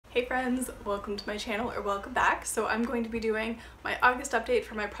Hey friends, welcome to my channel, or welcome back. So I'm going to be doing my August update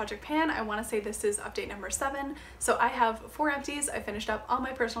for my Project Pan. I want to say this is update number 7. So I have 4 empties. I finished up all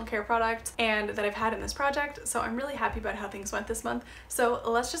my personal care products and that I've had in this project. So I'm really happy about how things went this month. So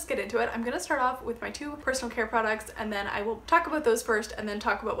let's just get into it. I'm going to start off with my 2 personal care products, and then I will talk about those first and then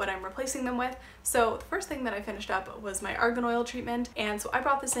talk about what I'm replacing them with. So the first thing that I finished up was my argan oil treatment, and so I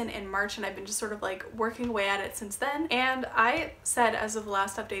brought this in March, and I've been just sort of like working away at it since then. And I said as of the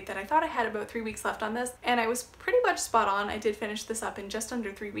last update that I thought I had about 3 weeks left on this, and I was pretty much spot on. I did finish this up in just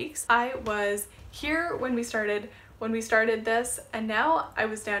under 3 weeks. I was here when we started this, and now I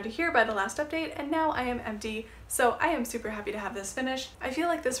was down to here by the last update, and now I am empty. So I am super happy to have this finished. I feel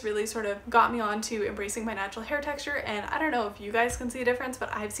like this really sort of got me on to embracing my natural hair texture, and I don't know if you guys can see a difference,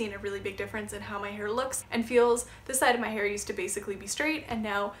 but I've seen a really big difference in how my hair looks and feels. This side of my hair used to basically be straight, and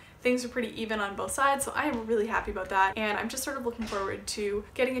now things are pretty even on both sides, so I am really happy about that, and I'm just sort of looking forward to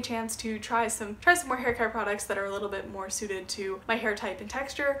getting a chance to try some more hair care products that are a little bit more suited to my hair type and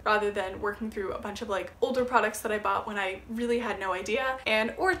texture, rather than working through a bunch of like older products that I bought when I really had no idea,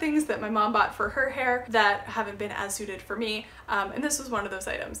 or things that my mom bought for her hair that haven't been as suited for me, and this was one of those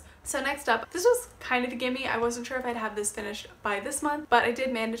items. So next up, this was kind of a gimme. I wasn't sure if I'd have this finished by this month, but I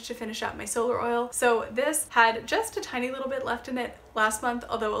did manage to finish up my solar oil. So this had just a tiny little bit left in it last month,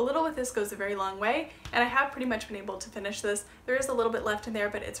 although a little with this goes a very long way, and I have pretty much been able to finish this. There is a little bit left in there,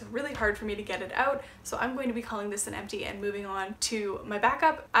 but it's really hard for me to get it out, so I'm going to be calling this an empty and moving on to my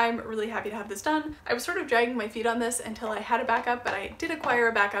backup. I'm really happy to have this done. I was sort of dragging my feet on this until I had a backup, but I did acquire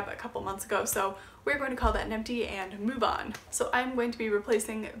a backup a couple months ago, so we're going to call that an empty and move on. So I'm going to be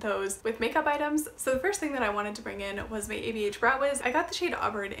replacing those with makeup items. So the first thing that I wanted to bring in was my ABH Brow Wiz. I got the shade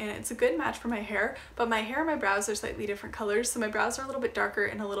Auburn, and it's a good match for my hair, but my hair and my brows are slightly different colors, so my brows are a little bit darker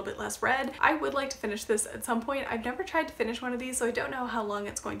and a little bit less red. I would like to finish this at some point. I've never tried to finish one of these, so I don't know how long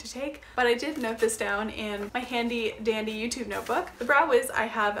it's going to take, but I did note this down in my handy dandy YouTube notebook. The Brow Wiz, I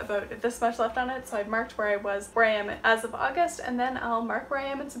have about this much left on it, so I've marked where I am as of August, and then I'll mark where I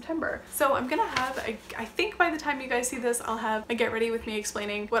am in September. So I'm gonna have I think by the time you guys see this, I'll have a get ready with me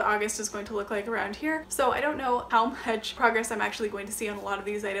explaining what August is going to look like around here. So I don't know how much progress I'm actually going to see on a lot of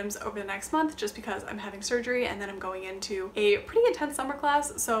these items over the next month, just because I'm having surgery and then I'm going into a pretty intense summer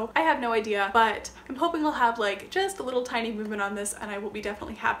class, so I have no idea, but I'm hoping I'll have like just a little tiny movement on this, and I will be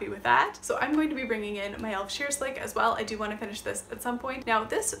definitely happy with that. So I'm going to be bringing in my e.l.f. Sheer Slick as well. I do want to finish this at some point. Now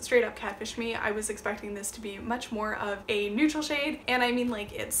this straight up catfished me. I was expecting this to be much more of a neutral shade, and I mean,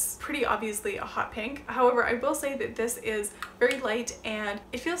 like, it's pretty obviously a hot pink. However, I will say that this is very light and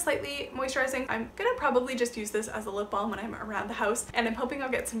it feels slightly moisturizing. I'm gonna probably just use this as a lip balm when I'm around the house, and I'm hoping I'll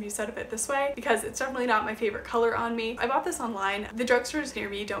get some use out of it this way, because it's definitely not my favorite color on me. I bought this online. The drugstores near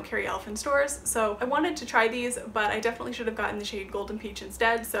me don't carry e.l.f. in stores, so I wanted to try these, but I definitely should have gotten the shade Golden Peach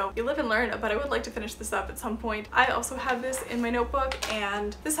instead. So you live and learn, but I would like to finish this up at some point. I also have this in my notebook,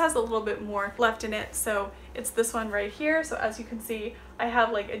 and this has a little bit more left in it, so it's this one right here. So as you can see, I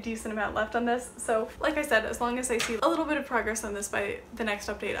have like a decent amount left on this. So like I said, as long as I see a little bit of progress on this by the next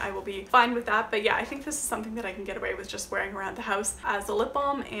update, I will be fine with that. But yeah, I think this is something that I can get away with just wearing around the house as a lip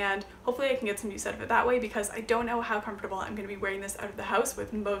balm, and hopefully I can get some use out of it that way, because I don't know how comfortable I'm going to be wearing this out of the house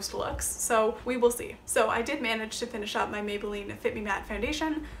with most looks, so we will see. So I did manage to finish up my Maybelline Fit Me Matte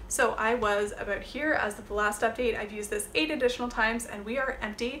foundation. So I was about here as of the last update. I've used this 8 additional times, and we are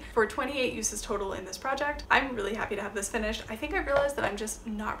empty for 28 uses total in this project. I'm really happy to have this finished. I think I realized that I'm just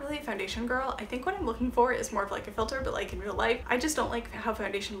not really a foundation girl. I think what I'm looking for is more of like a filter, but like in real life, I just don't like how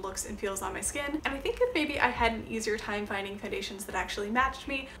foundation looks and feels on my skin. And I think if maybe I had an easier time finding foundations that actually matched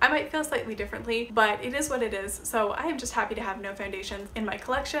me, I might feel slightly differently, but it is what it is. So I am just happy to have no foundations in my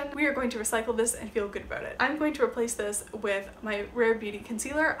collection. We are going to recycle this and feel good about it. I'm going to replace this with my Rare Beauty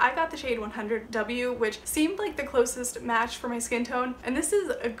concealer. I got the shade 100W, which seemed like the closest match for my skin tone, and this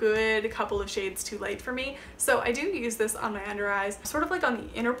is a good couple of shades too light for me. So I do use this on my under eyes, sort of like on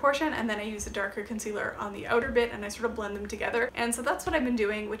the inner portion, and then I use a darker concealer on the outer bit, and I sort of blend them together. And so that's what I've been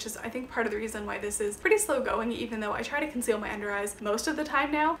doing, which is I think part of the reason why this is pretty slow going, even though I try to conceal my under eyes most of the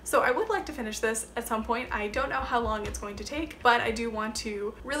time now. So I would like to finish this at some point. I don't know how long it's going to take, but I do want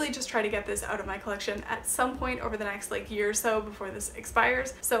to really just try to get this out of my collection at some point over the next like year or so before this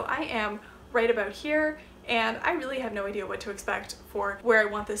expires. So I am right about here, and I really have no idea what to expect for where I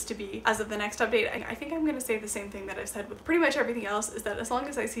want this to be as of the next update. I think I'm going to say the same thing that I've said with pretty much everything else, is that as long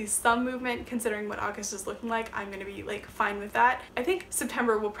as I see some movement, considering what August is looking like, I'm going to be like fine with that. I think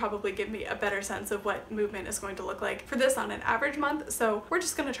September will probably give me a better sense of what movement is going to look like for this on an average month, so we're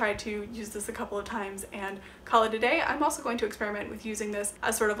just going to try to use this a couple of times and call it a day. I'm also going to experiment with using this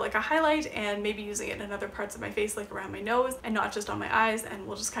as sort of like a highlight and maybe using it in other parts of my face, like around my nose and not just on my eyes, and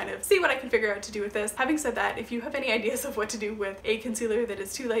we'll just kind of see what I can figure out to do with this. Having said that, if you have any ideas of what to do with a concealer that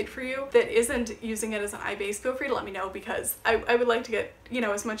is too light for you, that isn't using it as an eye base, feel free to let me know, because I would like to get, you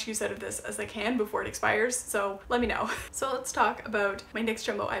know, as much use out of this as I can before it expires, so let me know. So let's talk about my NYX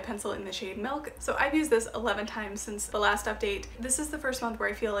Jumbo Eye Pencil in the shade Milk. So I've used this 11 times since the last update. This is the first month where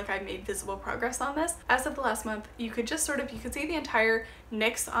I feel like I made visible progress on this. As of the last month, you could just you could see the entire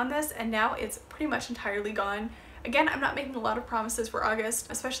NYX on this, and now it's pretty much entirely gone. Again, I'm not making a lot of promises for August,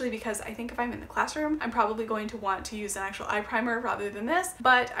 especially because I think if I'm in the classroom, I'm probably going to want to use an actual eye primer rather than this,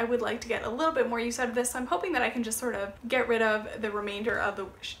 but I would like to get a little bit more use out of this, so I'm hoping that I can just sort of get rid of the remainder of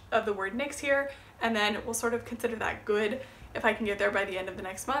the word NYX here, and then we'll sort of consider that good if I can get there by the end of the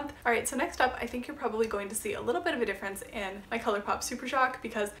next month. Alright, so next up, I think you're probably going to see a little bit of a difference in my ColourPop Super Shock,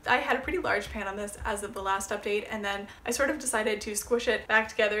 because I had a pretty large pan on this as of the last update, and then I sort of decided to squish it back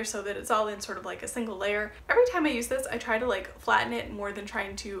together so that it's all in sort of like a single layer. Every time I use this, I try to like flatten it more than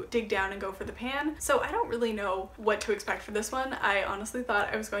trying to dig down and go for the pan, so I don't really know what to expect for this one. I honestly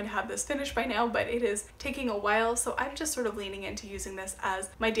thought I was going to have this finished by now, but it is taking a while, so I'm just sort of leaning into using this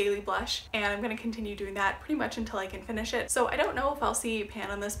as my daily blush, and I'm going to continue doing that pretty much until I can finish it. So I don't know if I'll see pan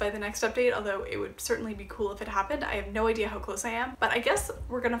on this by the next update, although it would certainly be cool if it happened. I have no idea how close I am, but I guess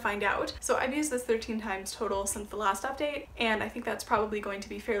we're gonna find out. So I've used this 13 times total since the last update, and I think that's probably going to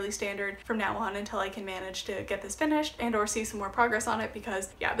be fairly standard from now on until I can manage to get this finished and or see some more progress on it, because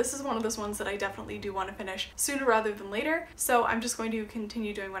yeah, this is one of those ones that I definitely do want to finish sooner rather than later. So I'm just going to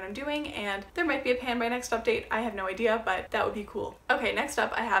continue doing what I'm doing, and there might be a pan by next update. I have no idea, but that would be cool. Okay, next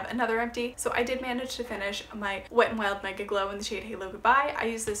up I have another empty. So I did manage to finish my Wet n Wild Mega Glow in the shade Halo Goodbye. I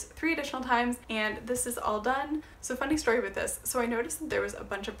used this 3 additional times, and this is all done. So funny story with this. So I noticed that there was a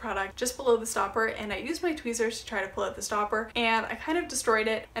bunch of product just below the stopper, and I used my tweezers to try to pull out the stopper, and I kind of destroyed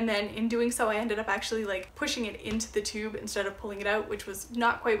it, and then in doing so I ended up actually like pushing it into the tube instead of pulling it out, which was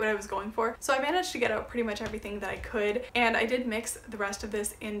not quite what I was going for. So I managed to get out pretty much everything that I could, and I did mix the rest of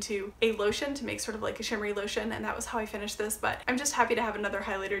this into a lotion to make sort of like a shimmery lotion, and that was how I finished this. But I'm just happy to have another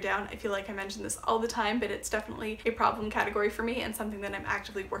highlighter down. I feel like I mention this all the time, but it's definitely a problem category for me and something that I'm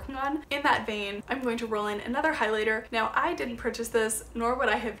actively working on. In that vein, I'm going to roll in another highlighter. Now, I didn't purchase this, nor would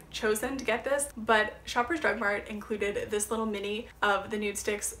I have chosen to get this, but Shoppers Drug Mart included this little mini of the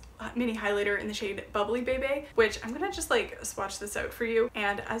Nudestix mini highlighter in the shade Bubbly Baby, which I'm gonna just like swatch this out for you.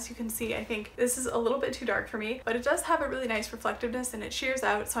 And as you can see, I think this is a little bit too dark for me, but it does have a really nice reflectiveness and it shears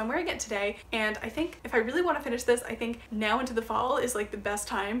out. So I'm wearing it today, and I think if I really want to finish this, I think now into the fall is like the best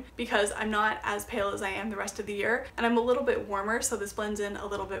time, because I'm not as pale as I am the rest of the year, and I'm a little bit warmer, so this blends in a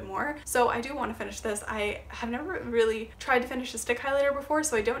little bit more. So I do want to finish this. I have never really tried to finish a stick highlighter before,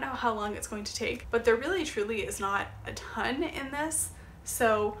 so I don't know how long it's going to take, but there really truly is not a ton in this.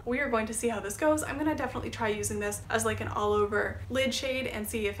 So we are going to see how this goes. I'm gonna definitely try using this as like an all over lid shade and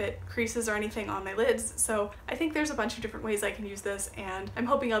see if it creases or anything on my lids. So I think there's a bunch of different ways I can use this, and I'm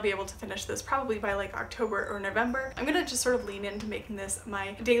hoping I'll be able to finish this probably by like October or November. I'm gonna just sort of lean into making this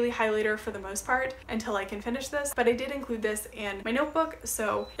my daily highlighter for the most part until I can finish this, but I did include this in my notebook.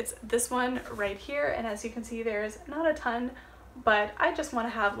 So it's this one right here, and as you can see, there's not a ton, but I just want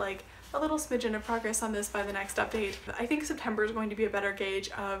to have like a little smidgen of progress on this by the next update. I think September is going to be a better gauge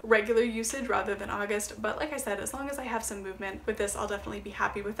of regular usage rather than August, but like I said, as long as I have some movement with this, I'll definitely be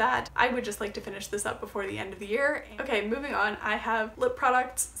happy with that. I would just like to finish this up before the end of the year. Okay, moving on, I have lip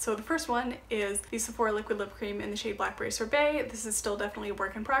products. So the first one is the Sephora Liquid Lip Cream in the shade Blackberry Sorbet. This is still definitely a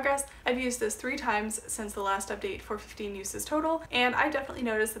work in progress. I've used this 3 times since the last update for 15 uses total, and I definitely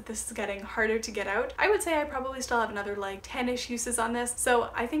noticed that this is getting harder to get out. I would say I probably still have another like 10-ish uses on this, so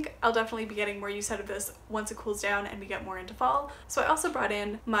I think I'll definitely be getting more use out of this once it cools down and we get more into fall. So I also brought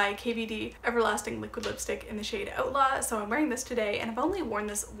in my KVD Everlasting Liquid Lipstick in the shade Outlaw. So I'm wearing this today, and I've only worn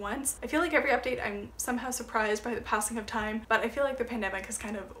this once. I feel like every update I'm somehow surprised by the passing of time, but I feel like the pandemic has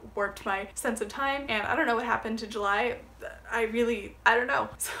kind of warped my sense of time, and I don't know what happened to July. I don't know.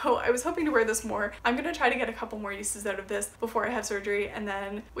 So I was hoping to wear this more. I'm gonna try to get a couple more uses out of this before I have surgery, and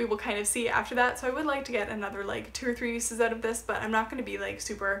then we will kind of see after that. So I would like to get another like 2 or 3 uses out of this, but I'm not gonna be like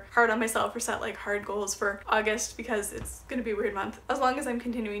super hard on myself or set like hard goals for August because it's gonna be a weird month. As long as I'm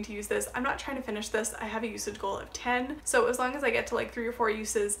continuing to use this, I'm not trying to finish this. I have a usage goal of 10. So as long as I get to like 3 or 4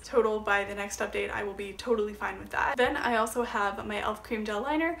 uses total by the next update, I will be totally fine with that. Then I also have my e.l.f. Cream Gel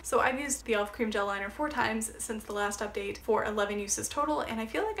Liner. So I've used the e.l.f. Cream Gel Liner 4 times since the last update for 11 uses total, and I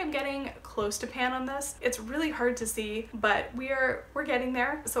feel like I'm getting close to pan on this. It's really hard to see, but we're getting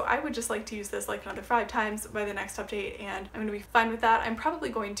there. So I would just like to use this like another 5 times by the next update, and I'm gonna be fine with that. I'm probably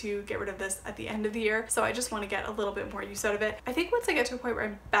going to get rid of this at the end of the year, so I just want to get a little bit more use out of it. I think once I get to a point where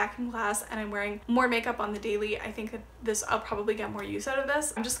I'm back in class and I'm wearing more makeup on the daily, I think that I'll probably get more use out of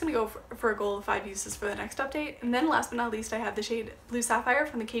this. I'm just gonna go for a goal of 5 uses for the next update. And then last but not least, I have the shade Blue Sapphire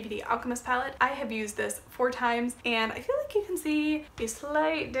from the KVD Alchemist palette. I have used this 4 times, and I feel like you can see a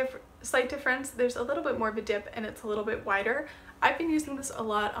slight difference. There's a little bit more of a dip and it's a little bit wider. I've been using this a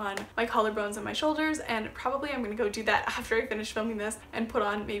lot on my collarbones and my shoulders, and probably I'm gonna go do that after I finish filming this and put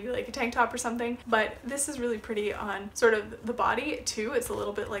on maybe like a tank top or something. But this is really pretty on sort of the body too. It's a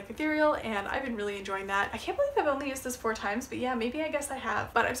little bit like ethereal, and I've been really enjoying that. I can't believe I've only used this 4 times, but yeah, maybe I guess I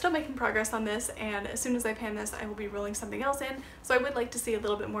have. But I'm still making progress on this, and as soon as I pan this, I will be rolling something else in. So I would like to see a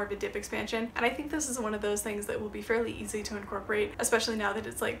little bit more of a dip expansion, and I think this is one of those things that will be fairly easy to incorporate, especially now that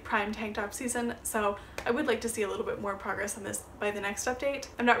it's like prime tank top season. So I would like to see a little bit more progress on this by the next update.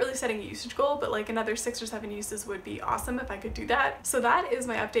 I'm not really setting a usage goal, but like another 6 or 7 uses would be awesome if I could do that. So that is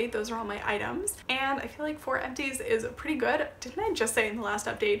my update. Those are all my items, and I feel like 4 empties is pretty good. Didn't I just say in the last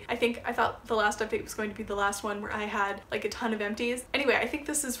update? I thought the last update was going to be the last one where I had like a ton of empties. Anyway, I think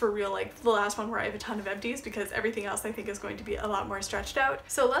this is for real like the last one where I have a ton of empties, because everything else I think is going to be a lot more stretched out.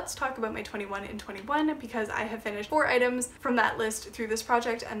 So let's talk about my 21 in 21, because I have finished 4 items from that list through this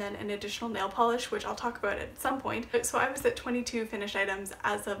project, and then an additional nail polish, which I'll talk about at some point. So I was at 22 finished items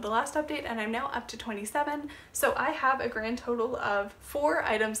as of the last update, and I'm now up to 27. So I have a grand total of 4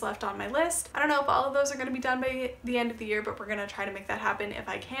 items left on my list. I don't know if all of those are going to be done by the end of the year, but we're going to try to make that happen if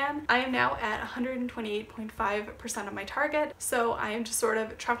I can. I am now at 128.5% of my target, so I am just sort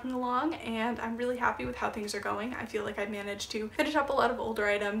of trucking along, and I'm really happy with how things are going. I feel like I've managed to finish up a lot of older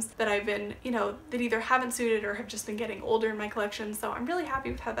items that I've been, you know, that either haven't suited or have just been getting older in my collection, so I'm really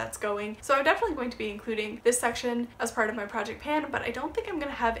happy with how that's going. So I'm definitely going to be including this section as part of my project pan, but I don't think I'm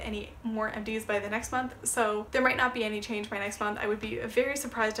gonna have any more empties by the next month, so there might not be any change by next month. I would be very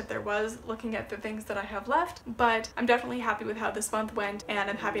surprised if there was, looking at the things that I have left, but I'm definitely happy with how this month went, and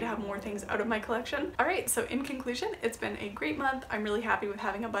I'm happy to have more things out of my collection. Alright, so in conclusion, it's been a great month. I'm really happy with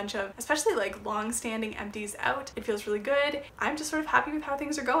having a bunch of, especially like long-standing empties out. It feels really good. I'm just sort of happy with how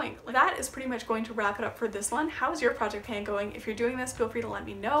things are going. That is pretty much going to wrap it up for this one. How's your project pan going? If you're doing this, feel free to let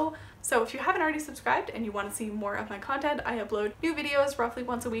me know. So if you haven't already subscribed and you want to see more of my content, I upload new videos roughly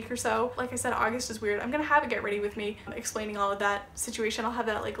once a week or so. Like I said, August is weird. I'm gonna have a get ready with me explaining all of that situation. I'll have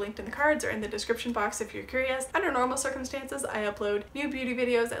that like linked in the cards or in the description box if you're curious. Under normal circumstances, I upload new beauty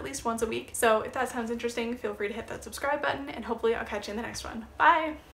videos at least once a week. So if that sounds interesting, feel free to hit that subscribe button, and hopefully I'll catch you in the next one. Bye!